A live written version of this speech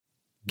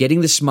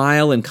Getting the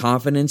smile and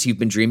confidence you've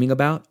been dreaming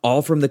about,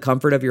 all from the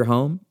comfort of your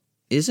home,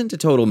 isn't a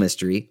total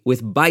mystery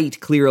with Byte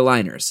clear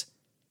aligners.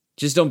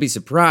 Just don't be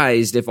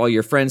surprised if all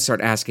your friends start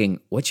asking,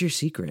 "What's your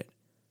secret?"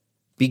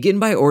 Begin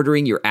by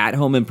ordering your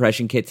at-home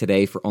impression kit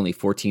today for only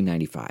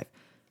 $14.95.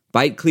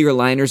 Byte clear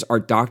aligners are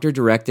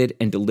doctor-directed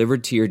and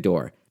delivered to your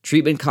door.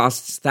 Treatment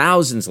costs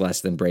thousands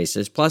less than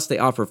braces, plus they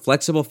offer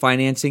flexible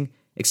financing,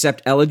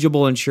 accept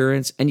eligible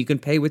insurance, and you can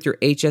pay with your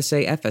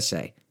HSA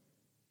FSA.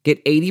 Get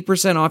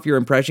 80% off your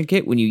impression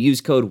kit when you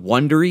use code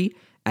WONDERY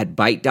at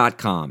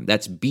Byte.com.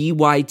 That's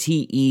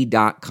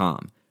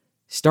BYTE.com.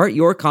 Start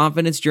your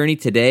confidence journey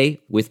today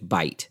with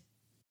Byte.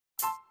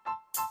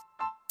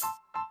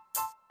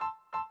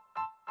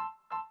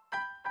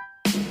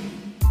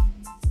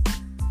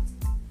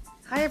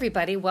 Hi,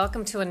 everybody.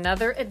 Welcome to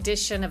another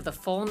edition of the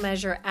Full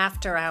Measure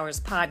After Hours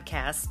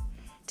podcast.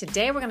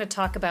 Today, we're going to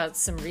talk about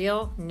some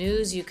real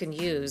news you can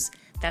use.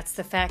 That's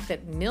the fact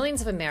that millions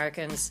of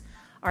Americans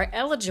are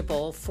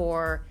eligible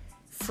for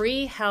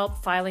free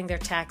help filing their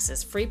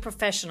taxes, free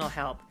professional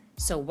help.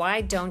 So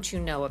why don't you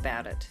know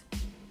about it?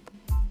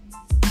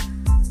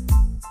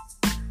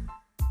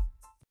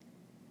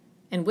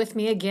 And with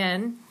me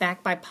again,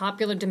 back by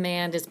popular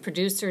demand, is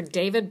producer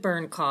David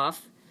Bernkoff,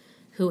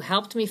 who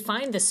helped me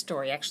find this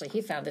story. Actually,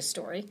 he found this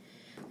story,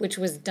 which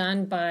was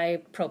done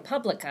by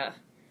ProPublica,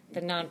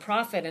 the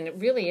nonprofit, and it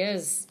really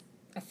is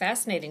a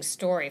fascinating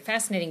story, a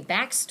fascinating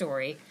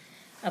backstory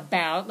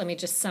about, let me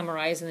just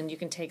summarize and then you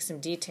can take some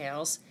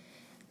details.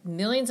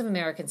 Millions of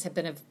Americans have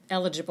been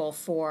eligible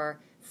for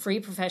free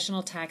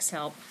professional tax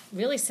help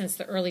really since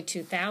the early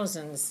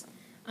 2000s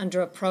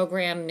under a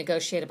program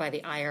negotiated by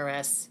the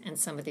IRS and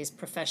some of these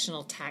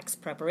professional tax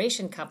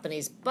preparation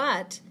companies.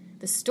 But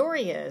the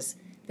story is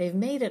they've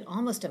made it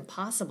almost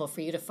impossible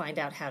for you to find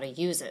out how to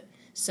use it.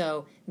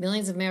 So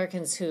millions of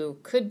Americans who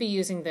could be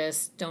using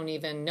this don't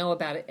even know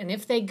about it. And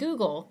if they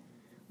Google,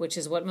 which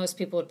is what most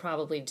people would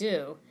probably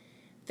do,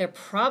 they're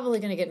probably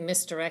going to get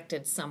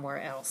misdirected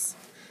somewhere else.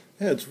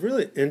 Yeah, it's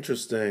really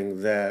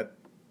interesting that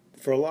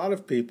for a lot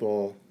of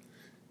people,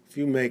 if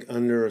you make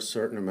under a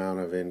certain amount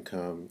of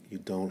income, you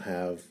don't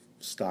have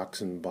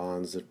stocks and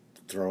bonds that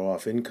throw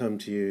off income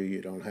to you,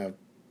 you don't have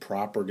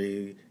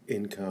property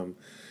income.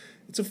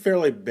 It's a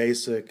fairly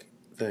basic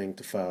thing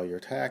to file your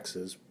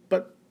taxes,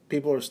 but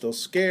people are still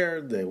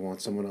scared. They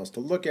want someone else to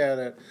look at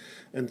it.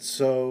 And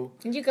so...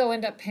 And you go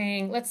end up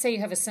paying, let's say you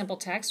have a simple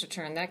tax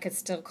return, that could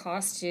still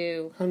cost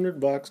you... $100,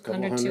 $200.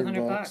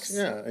 $200.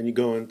 Yeah, and you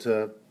go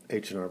into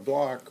H&R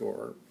Block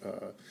or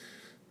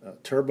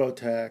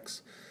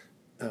TurboTax,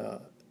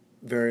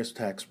 various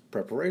tax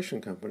preparation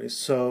companies.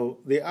 So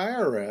the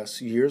IRS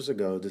years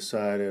ago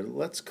decided,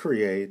 let's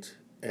create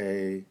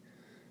a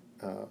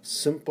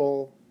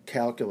simple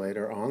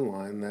calculator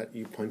online that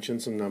you punch in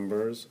some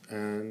numbers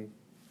and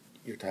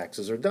your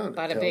taxes are done.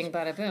 Bada bing,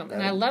 bada boom.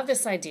 And I love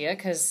this idea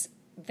because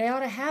they ought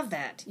to have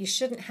that. You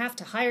shouldn't have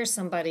to hire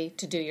somebody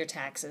to do your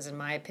taxes, in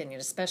my opinion,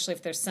 especially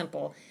if they're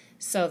simple.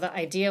 So the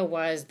idea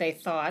was they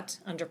thought,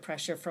 under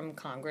pressure from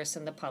Congress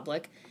and the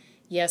public,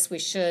 yes, we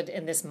should,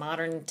 in this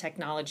modern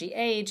technology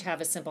age, have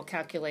a simple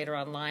calculator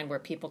online where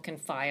people can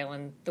file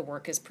and the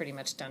work is pretty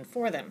much done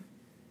for them.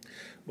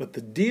 But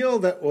the deal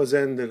that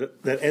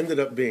ended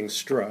up being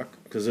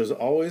struck, because there's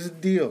always a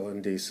deal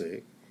in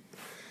D.C.,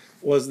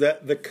 was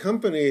that the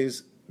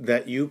companies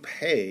that you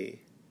pay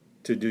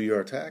to do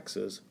your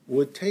taxes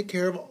would take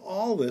care of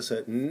all this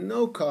at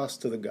no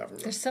cost to the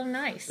government. They're so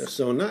nice. They're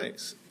so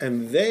nice.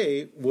 And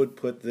they would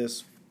put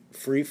this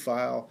free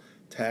file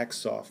tax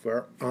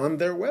software on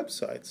their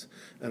websites.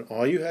 And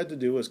all you had to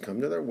do was come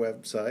to their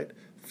website,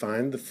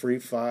 find the free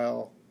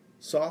file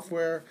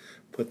software,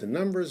 put the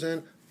numbers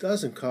in.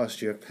 Doesn't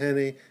cost you a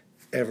penny.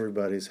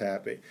 Everybody's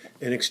happy.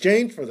 In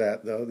exchange for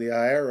that, though, the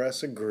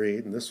IRS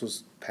agreed, and this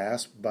was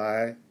passed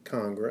by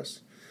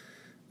Congress,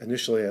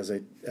 initially as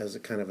a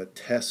kind of a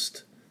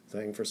test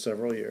thing for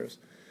several years.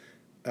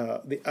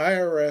 The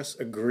IRS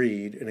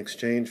agreed in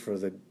exchange for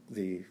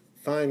the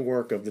fine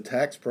work of the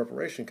tax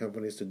preparation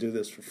companies to do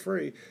this for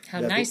free. How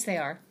nice they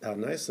are. How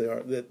nice they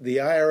are. That the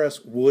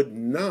IRS would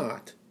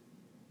not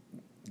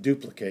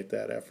duplicate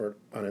that effort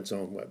on its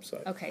own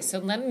website. Okay, so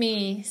let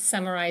me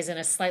summarize in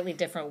a slightly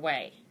different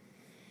way.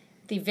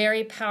 The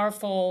very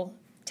powerful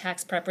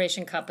tax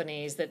preparation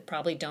companies that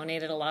probably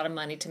donated a lot of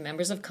money to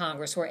members of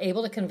Congress were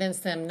able to convince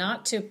them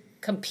not to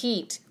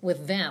compete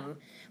with them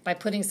by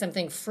putting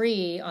something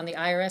free on the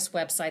IRS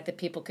website that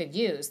people could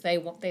use.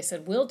 They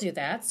said, we'll do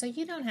that, so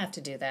you don't have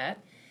to do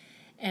that.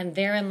 And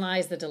therein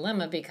lies the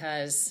dilemma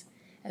because,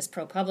 as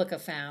ProPublica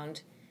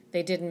found,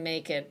 they didn't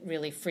make it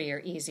really free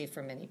or easy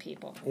for many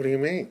people. What do you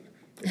mean?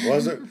 It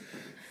wasn't.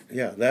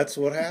 Yeah, that's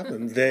what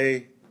happened.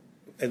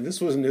 And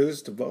this was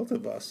news to both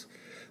of us.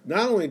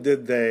 Not only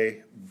did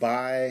they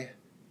buy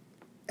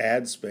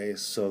ad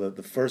space so that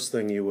the first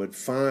thing you would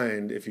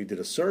find if you did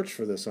a search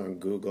for this on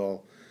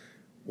Google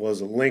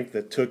was a link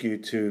that took you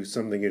to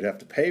something you'd have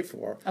to pay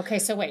for. Okay,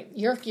 so wait,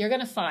 you're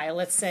going to file,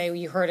 let's say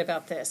you heard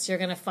about this, you're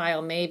going to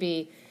file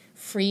maybe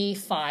Free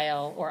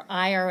File or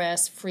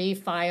IRS Free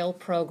File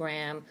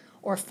Program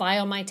or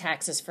File My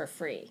Taxes for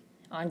Free.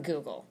 on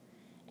Google.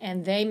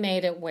 And they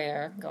made it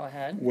where, go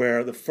ahead.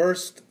 Where the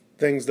first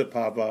things that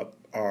pop up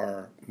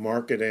are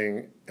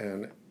marketing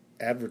and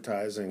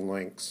advertising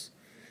links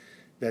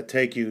that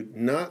take you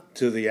not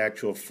to the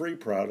actual free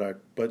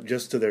product, but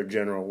just to their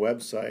general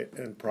website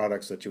and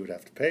products that you would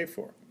have to pay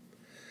for.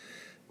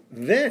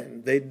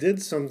 Then they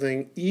did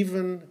something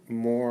even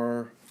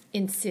more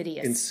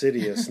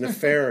insidious,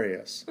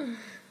 nefarious.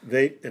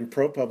 And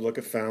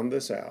ProPublica found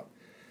this out.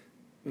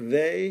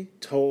 They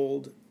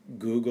told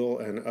Google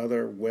and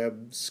other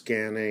web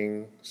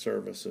scanning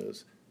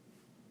services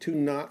to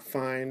not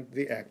find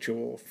the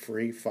actual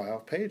free file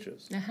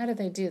pages. Now, how do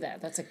they do that?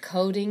 That's a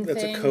coding thing?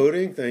 That's a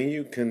coding thing.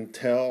 You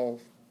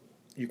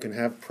can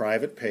have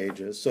private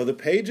pages. So the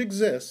page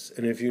exists,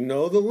 and if you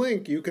know the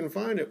link, you can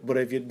find it. But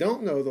if you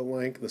don't know the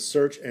link, the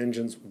search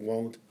engines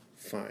won't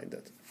find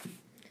it.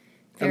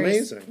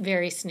 Amazing.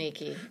 Very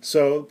sneaky.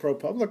 So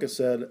ProPublica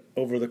said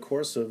over the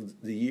course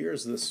of the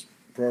years this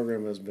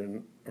program has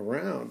been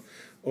around,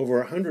 over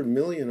 100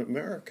 million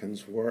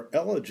Americans were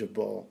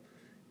eligible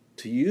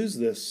to use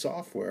this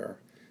software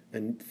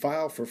and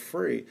file for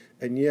free,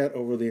 and yet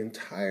over the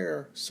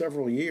entire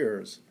several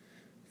years,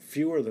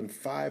 fewer than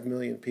 5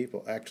 million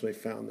people actually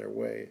found their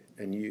way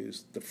and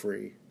used the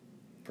free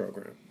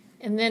program.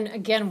 And then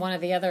again, one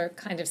of the other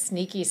kind of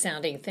sneaky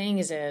sounding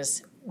things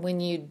is when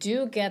you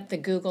do get the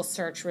Google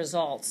search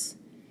results,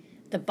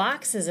 the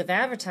boxes of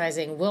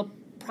advertising will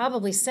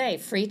probably say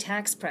free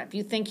tax prep.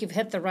 You think you've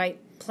hit the right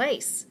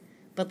place.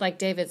 But like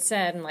David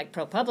said, and like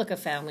ProPublica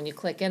found, when you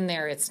click in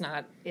there, it's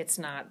not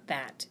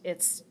that.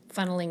 It's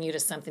funneling you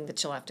to something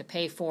that you'll have to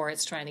pay for.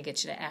 It's trying to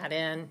get you to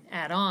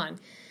add on.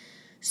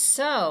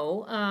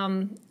 So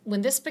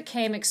when this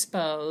became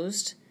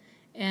exposed,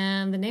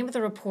 and the name of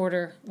the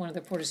reporter, one of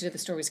the reporters who did the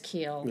story was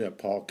Keel. Yeah,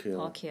 Paul Keel.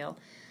 Paul Keel.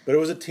 But it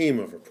was a team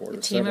of reporters.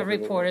 A team of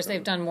reporters.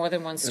 They've done more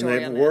than one story on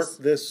this. And they've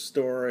worked this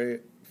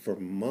story for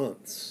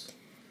months.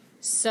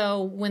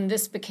 So when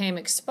this became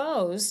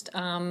exposed,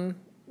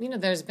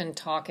 there's been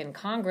talk in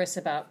Congress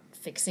about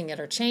fixing it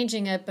or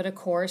changing it, but of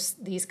course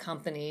these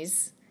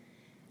companies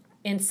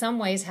in some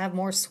ways have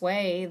more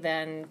sway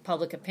than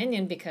public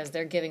opinion because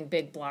they're giving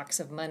big blocks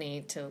of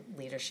money to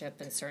leadership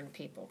and certain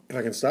people. If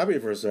I can stop you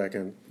for a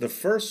second, the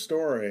first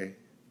story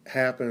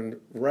happened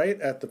right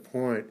at the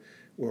point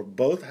where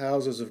both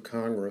houses of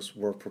Congress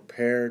were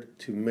prepared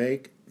to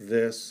make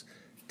this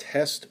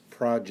test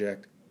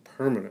project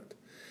permanent.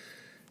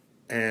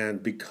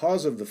 And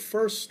because of the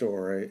first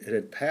story, it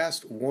had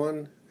passed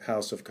one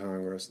House of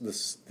Congress. The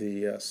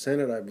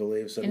Senate, I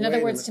believe, said, in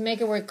other words, to make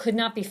it where it could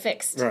not be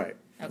fixed. Right.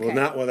 Okay. Well,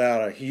 not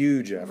without a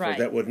huge effort. Right.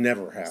 That would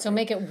never happen. So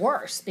make it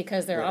worse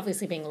because they're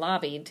obviously being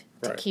lobbied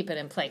to Right. keep it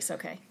in place.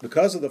 Okay.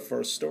 Because of the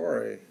first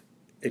story,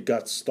 it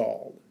got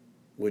stalled,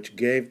 which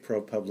gave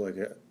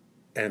ProPublica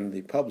and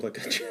the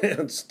public a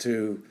chance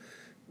to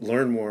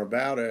learn more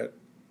about it,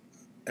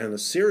 and a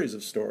series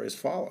of stories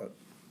followed.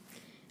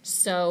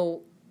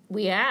 So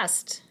we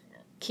asked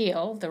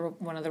Keel,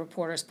 one of the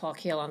reporters, Paul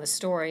Keel, on the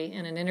story,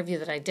 in an interview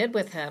that I did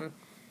with him,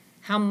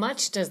 how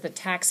much does the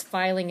tax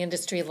filing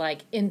industry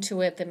like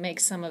Intuit that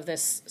makes some of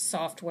this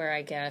software,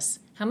 I guess,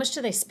 how much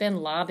do they spend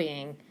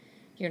lobbying?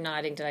 You're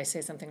nodding. Did I say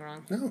something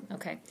wrong? No.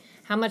 Okay.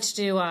 How much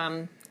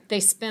do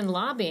they spend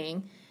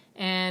lobbying?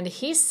 And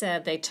he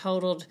said they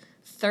totaled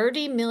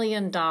 $30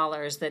 million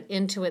that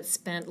Intuit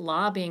spent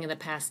lobbying in the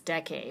past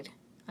decade.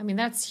 I mean,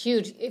 that's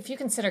huge. If you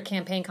consider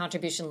campaign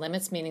contribution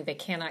limits, meaning they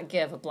cannot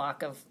give a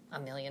block of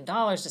 $1 million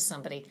to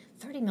somebody,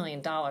 $30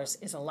 million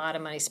is a lot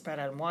of money spread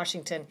out in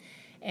Washington.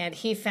 And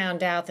he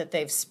found out that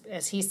they've,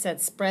 as he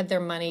said, spread their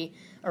money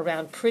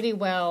around pretty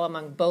well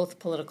among both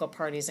political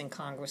parties in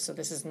Congress. So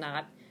this is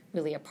not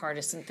really a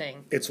partisan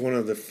thing. It's one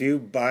of the few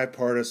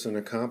bipartisan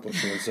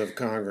accomplishments of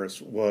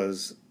Congress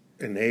was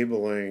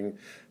enabling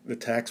the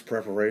tax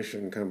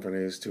preparation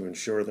companies to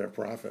ensure their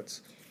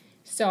profits.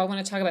 So I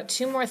want to talk about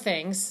two more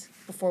things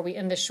before we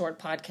end this short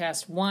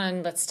podcast.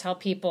 One, let's tell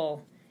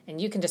people, and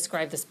you can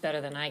describe this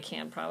better than I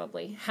can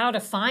probably, how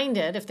to find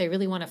it if they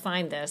really want to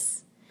find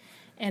this.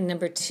 And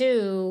number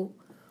two,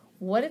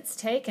 what it's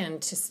taken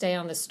to stay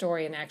on the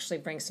story and actually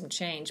bring some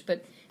change.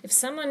 But if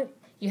someone,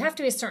 you have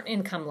to be a certain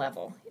income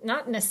level,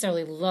 not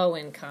necessarily low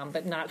income,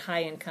 but not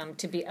high income,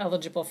 to be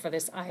eligible for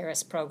this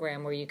IRS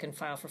program where you can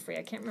file for free.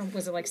 I can't remember,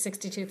 was it like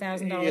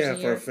 $62,000 a year? Yeah,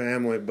 for a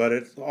family, but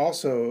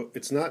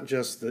it's not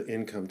just the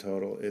income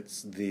total,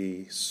 it's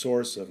the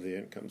source of the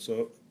income.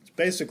 So it's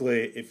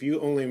basically, if you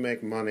only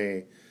make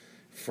money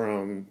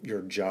from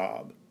your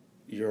job,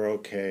 you're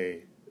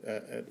okay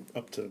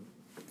up to,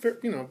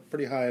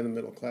 pretty high in the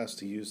middle class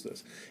to use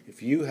this.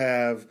 If you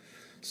have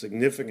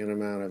significant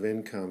amount of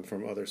income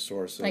from other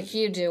sources, like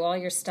you do, all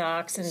your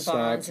stocks and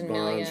bonds and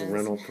millions,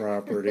 rental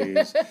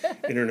properties,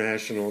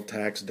 international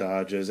tax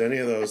dodges, any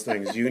of those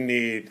things, you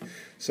need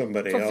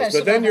somebody else.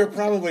 But then you're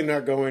probably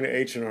not going to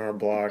H&R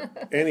Block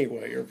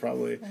anyway. You're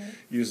probably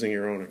using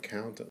your own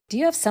accountant. Do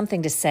you have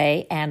something to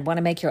say and want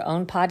to make your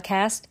own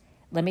podcast?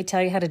 Let me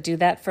tell you how to do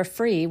that for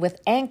free with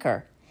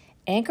Anchor.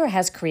 Anchor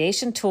has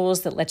creation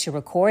tools that let you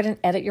record and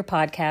edit your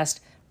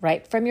podcast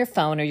right from your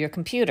phone or your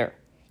computer.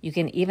 You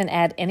can even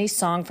add any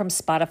song from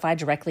Spotify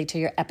directly to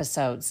your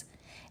episodes.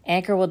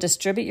 Anchor will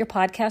distribute your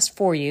podcast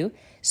for you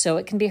so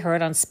it can be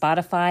heard on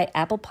Spotify,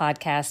 Apple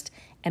Podcast,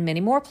 and many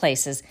more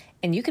places,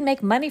 and you can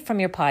make money from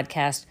your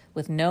podcast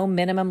with no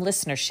minimum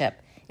listenership.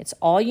 It's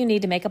all you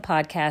need to make a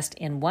podcast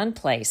in one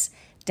place.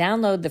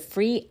 Download the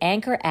free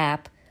Anchor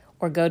app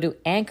or go to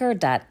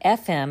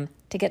anchor.fm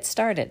to get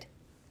started.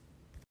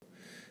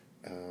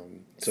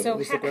 So how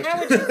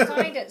would you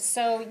find it?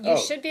 So you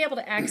should be able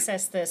to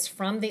access this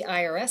from the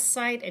IRS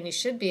site, and you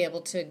should be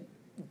able to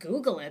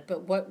Google it,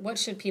 but what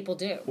should people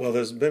do? Well,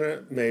 there's been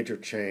a major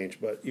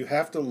change, but you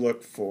have to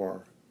look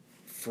for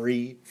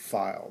free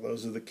file.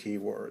 Those are the key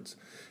words.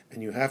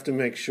 And you have to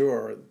make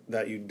sure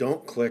that you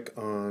don't click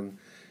on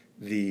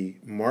the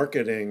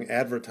marketing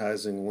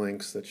advertising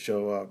links that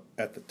show up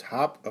at the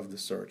top of the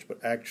search, but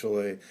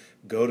actually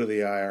go to the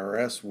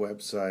IRS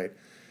website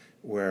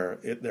where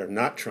they're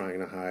not trying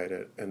to hide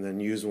it, and then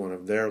use one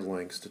of their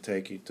links to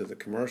take you to the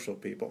commercial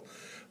people.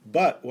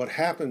 But what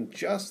happened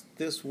just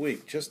this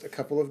week, just a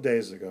couple of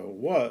days ago,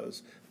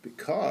 was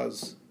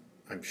because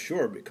of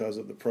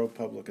the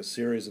ProPublica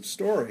series of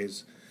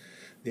stories,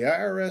 the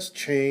IRS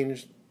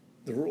changed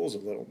the rules a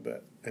little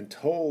bit and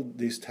told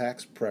these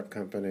tax prep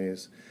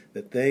companies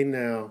that they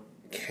now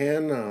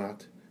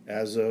cannot,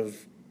 as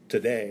of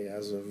today,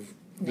 as of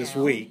this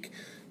week,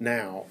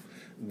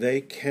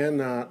 they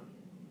cannot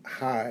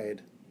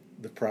hide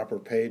the proper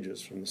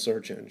pages from the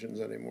search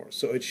engines anymore.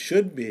 So it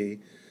should be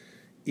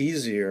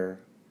easier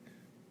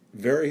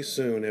very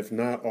soon, if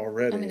not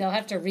already. I mean, they'll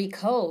have to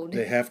recode.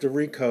 They have to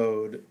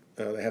recode.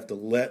 They have to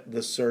let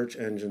the search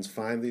engines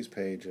find these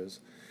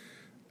pages.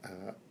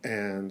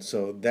 And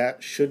so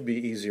that should be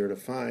easier to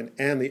find.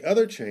 And the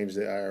other change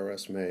the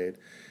IRS made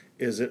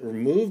is it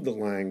removed the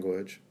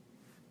language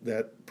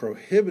that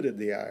prohibited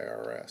the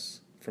IRS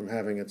from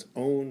having its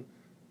own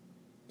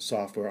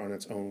software on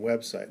its own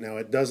website. Now,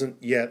 it doesn't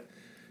yet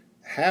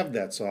have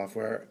that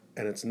software,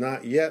 and it's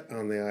not yet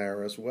on the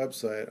IRS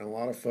website. And a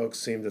lot of folks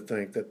seem to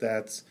think that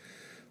that's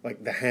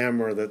like the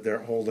hammer that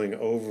they're holding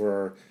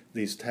over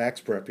these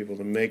tax prep people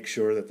to make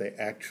sure that they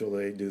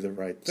actually do the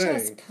right thing.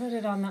 Just put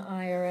it on the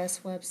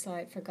IRS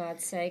website, for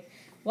God's sake.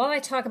 While I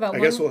talk about I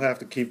guess we'll have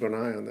to keep an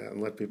eye on that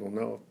and let people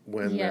know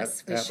when that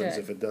happens,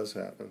 if it does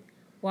happen.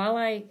 While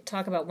I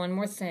talk about one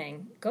more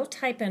thing, go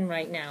type in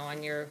right now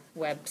on your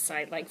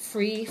website, like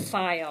free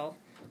file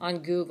on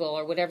Google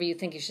or whatever you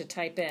think you should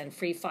type in,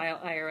 free file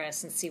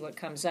IRS, and see what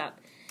comes up.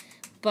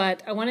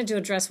 But I wanted to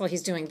address while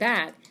he's doing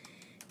that,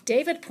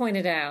 David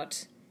pointed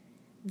out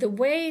the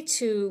way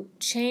to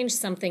change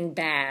something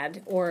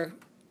bad or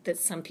that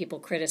some people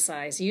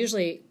criticize,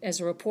 usually as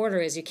a reporter,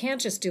 is you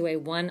can't just do a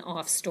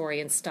one-off story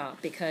and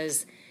stop,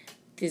 because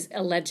these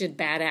alleged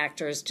bad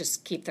actors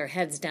just keep their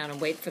heads down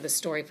and wait for the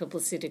story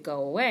publicity to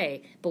go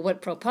away. But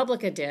what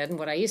ProPublica did, and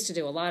what I used to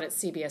do a lot at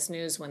CBS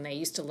News when they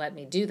used to let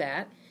me do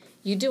that,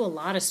 you do a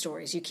lot of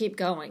stories. You keep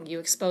going. You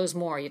expose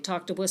more. You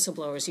talk to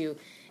whistleblowers. You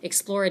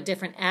explore a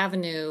different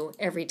avenue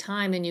every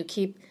time, and you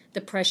keep the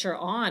pressure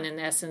on, in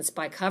essence,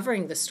 by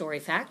covering the story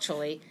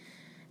factually.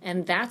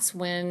 And that's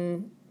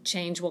when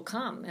change will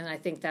come. And I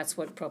think that's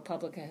what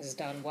ProPublica has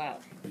done well.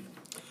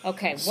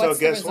 Okay, what's so guess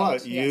the result?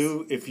 what?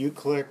 If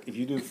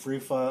you do free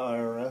file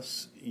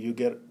IRS, you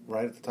get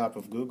right at the top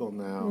of Google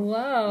now.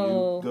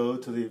 Whoa. You go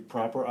to the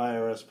proper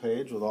IRS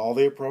page with all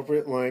the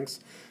appropriate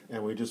links,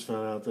 and we just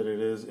found out that it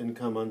is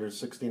income under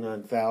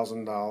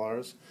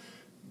 $69,000.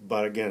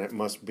 But again, it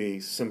must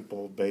be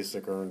simple,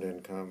 basic earned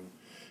income.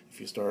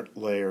 If you start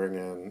layering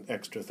in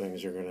extra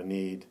things, you're going to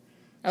need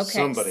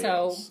somebody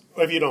else.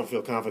 If you don't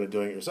feel confident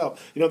doing it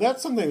yourself. You know,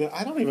 that's something that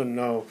I don't even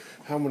know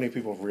how many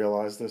people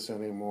realize this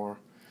anymore.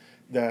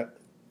 That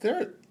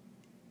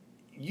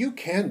you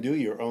can do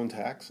your own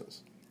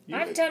taxes.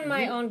 I've done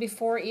my own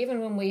before,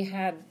 even when we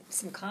had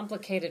some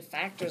complicated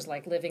factors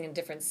like living in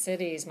different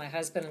cities, my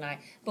husband and I.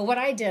 But what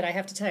I did, I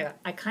have to tell you,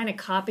 I kind of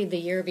copied the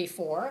year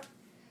before.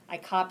 I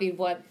copied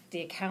what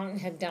the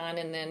accountant had done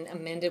and then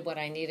amended what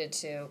I needed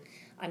to.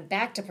 I'm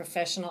back to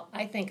professional.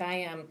 I think I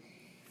am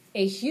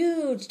a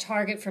huge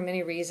target for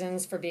many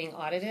reasons for being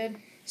audited.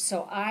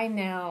 So I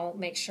now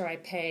make sure I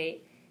pay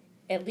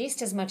at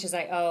least as much as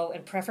I owe,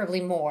 and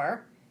preferably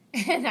more.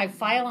 And I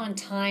file on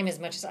time as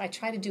much as I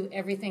try to do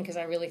everything, because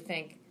I really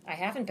think I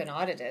haven't been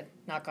audited,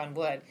 knock on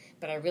wood,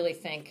 but I really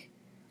think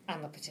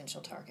I'm a potential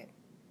target.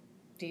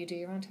 Do you do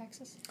your own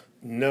taxes?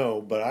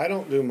 No, but I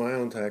don't do my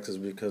own taxes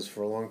because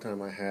for a long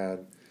time I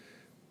had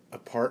a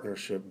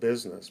partnership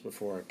business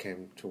before I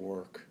came to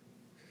work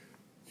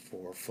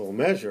for Full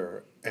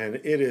Measure, and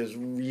it is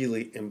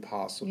really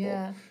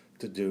impossible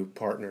to do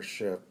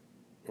partnership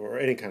or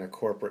any kind of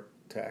corporate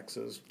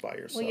taxes by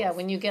yourself. Well, yeah,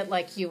 when you get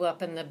like you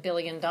up in the $1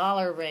 billion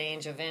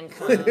range of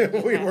income.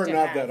 We were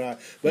not that high.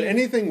 But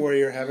anything where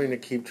you're having to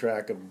keep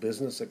track of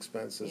business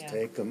expenses,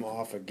 take them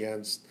off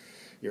against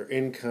your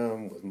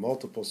income with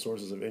multiple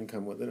sources of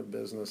income within a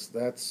business,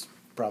 that's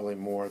probably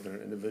more than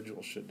an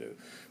individual should do.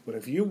 But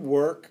if you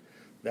work,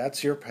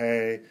 that's your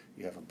pay,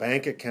 you have a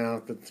bank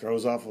account that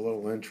throws off a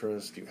little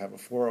interest, you have a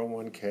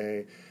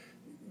 401k,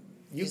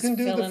 you can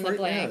do the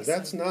blanks.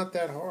 That's not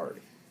that hard.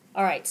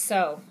 All right,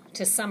 so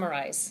to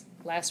summarize,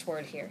 last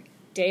word here.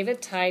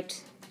 David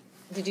typed,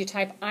 did you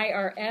type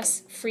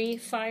IRS free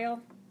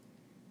file?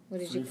 What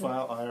did you Free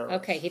file IRS.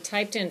 Okay, he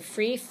typed in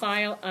free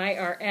file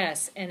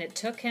IRS, and it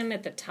took him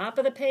at the top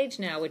of the page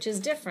now, which is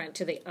different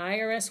to the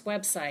IRS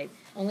website.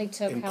 Only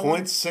took In how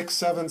long?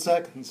 0.67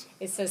 seconds.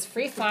 It says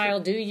free file,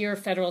 do your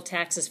federal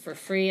taxes for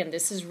free, and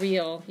this is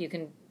real. You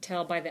can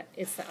tell by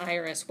it's the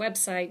IRS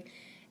website,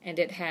 and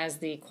it has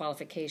the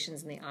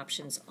qualifications and the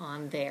options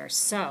on there.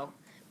 So,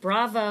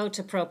 bravo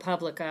to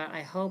ProPublica.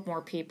 I hope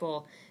more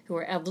people who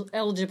are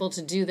eligible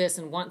to do this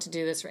and want to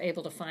do this are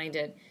able to find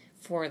it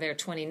for their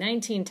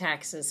 2019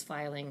 taxes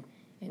filing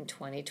in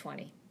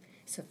 2020.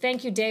 So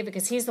thank you, Dave,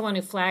 because he's the one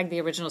who flagged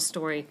the original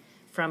story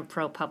from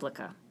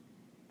ProPublica.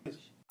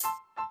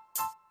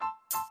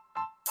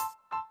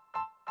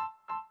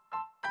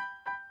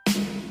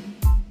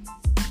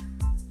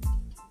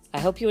 I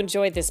hope you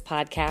enjoyed this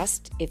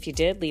podcast. If you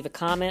did, leave a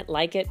comment,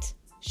 like it,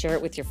 share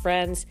it with your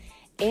friends,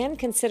 and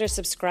consider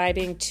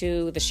subscribing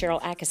to the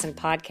Sharyl Attkisson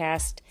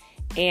podcast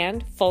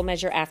and Full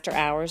Measure After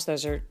Hours.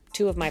 Those are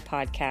two of my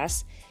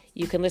podcasts.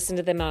 You can listen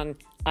to them on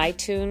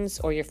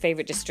iTunes or your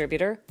favorite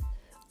distributor,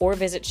 or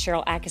visit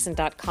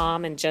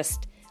SharylAttkisson.com and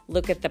just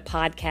look at the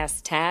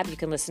podcast tab. You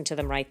can listen to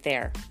them right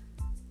there.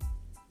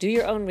 Do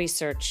your own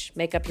research,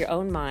 make up your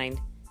own mind,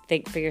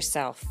 think for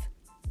yourself.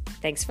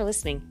 Thanks for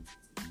listening.